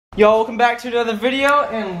Yo, welcome back to another video,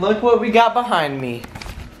 and look what we got behind me.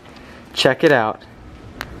 Check it out.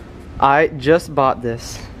 I just bought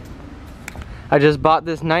this. I just bought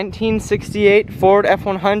this 1968 Ford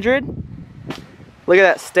F-100. Look at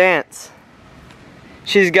that stance.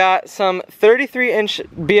 She's got some 33-inch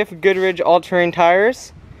BF Goodrich all-terrain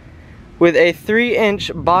tires with a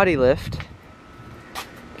 3-inch body lift.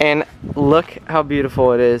 And look how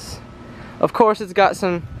beautiful it is. Of course, it's got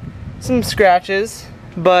some scratches.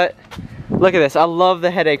 But look at this. I love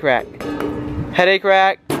the headache rack. Headache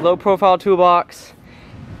rack, low profile toolbox.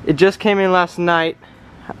 It just came in last night.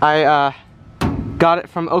 I got it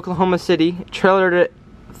from Oklahoma City, trailered it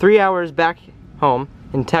 3 hours back home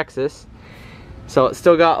in Texas. So it's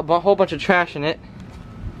still got a whole bunch of trash in it.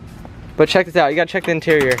 But check this out. You gotta check the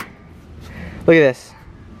interior. Look at this.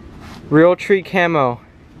 Real tree camo.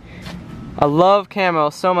 I love camo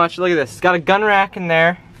so much. Look at this. It's got a gun rack in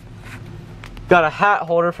there. Got a hat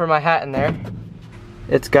holder for my hat in there.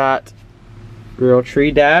 It's got real tree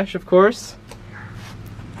dash, of course.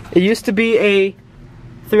 It used to be a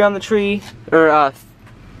 3 on the tree, or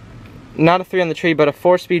not a 3 on the tree, but a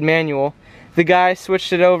 4-speed manual. The guy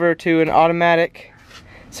switched it over to an automatic,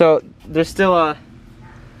 so there's still a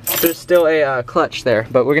clutch there,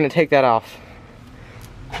 but we're gonna take that off.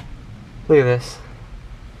 Look at this.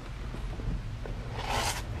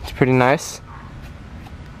 It's pretty nice.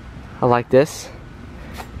 I like this.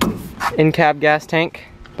 In-cab gas tank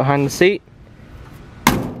behind the seat.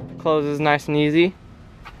 Closes nice and easy.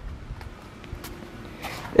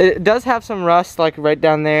 It does have some rust like right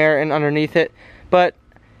down there and underneath it, but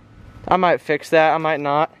I might fix that, I might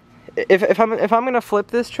not. If I'm gonna flip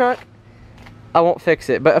this truck, I won't fix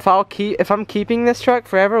it. But if I'm keeping this truck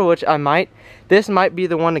forever, which I might, this might be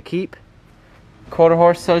the one to keep. Quarter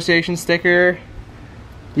Horse Association sticker.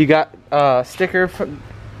 You got a sticker from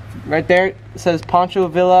right there. It says Pancho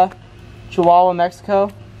Villa, Chihuahua,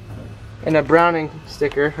 Mexico, and a Browning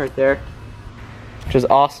sticker right there, which is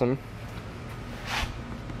awesome.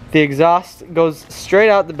 The exhaust goes straight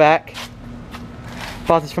out the back.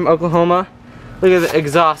 Bought this from Oklahoma. Look at the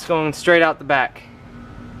exhaust going straight out the back.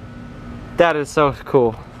 That is so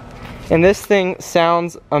cool. And this thing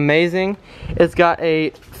sounds amazing. It's got a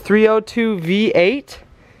 302 V8.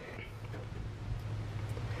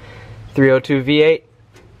 302 V8.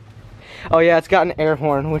 Oh yeah, it's got an air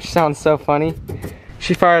horn, which sounds so funny.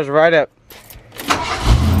 She fires right up.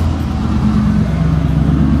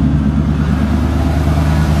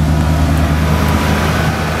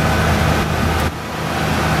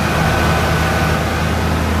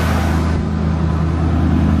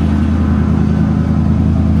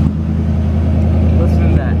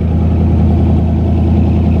 Listen to that.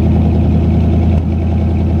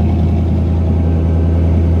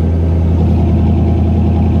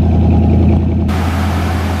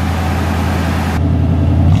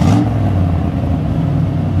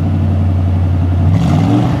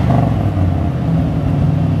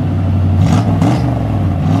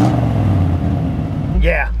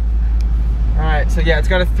 Yeah. Alright, so yeah, it's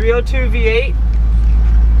got a 302 V8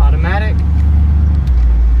 automatic.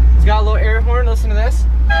 It's got a little air horn. Listen to this.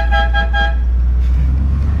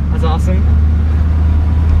 That's awesome.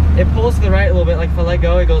 It pulls to the right a little bit, like if I let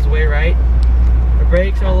go, it goes way right. The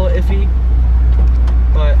brakes are a little iffy,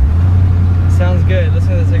 but it sounds good.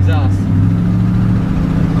 Listen to this exhaust.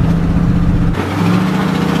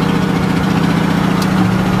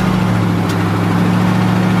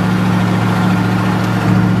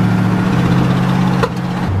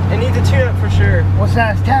 Tune-up for sure. What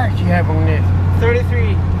size tires do you have on this?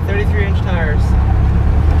 33-inch tires.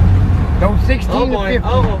 Those 16 oh to boy. 50.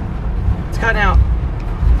 Oh, it's cutting out.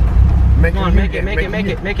 Come on, make it.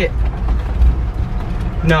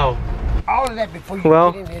 No. All of that before you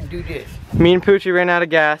get in there and do this. Me and Poochie ran out of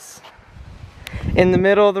gas in the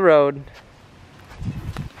middle of the road,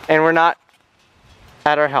 and we're not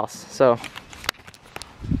at our house, so.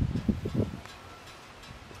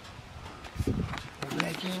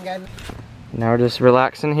 Now we're just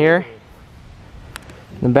relaxing here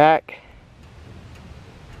in the back,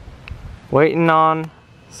 waiting on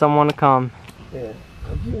someone to come. Yeah.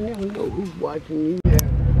 You never know who's watching you. Yeah.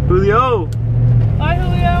 Julio! Hi,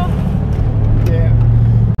 Julio! Yeah.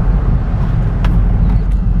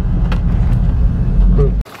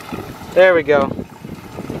 There we go.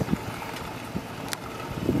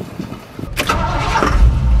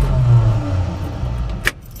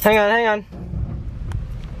 Hang on.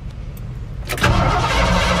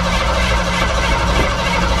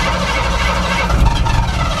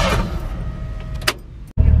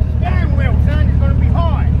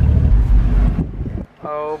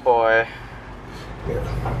 Oh boy.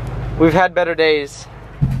 We've had better days.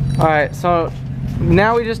 Alright, so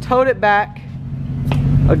now we just towed it back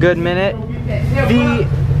a good minute. The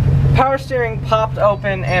power steering popped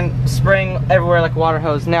open and spraying everywhere like a water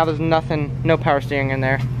hose. Now there's nothing, no power steering in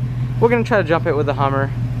there. We're gonna try to jump it with the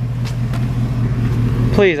Hummer.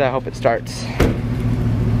 Please, I hope it starts.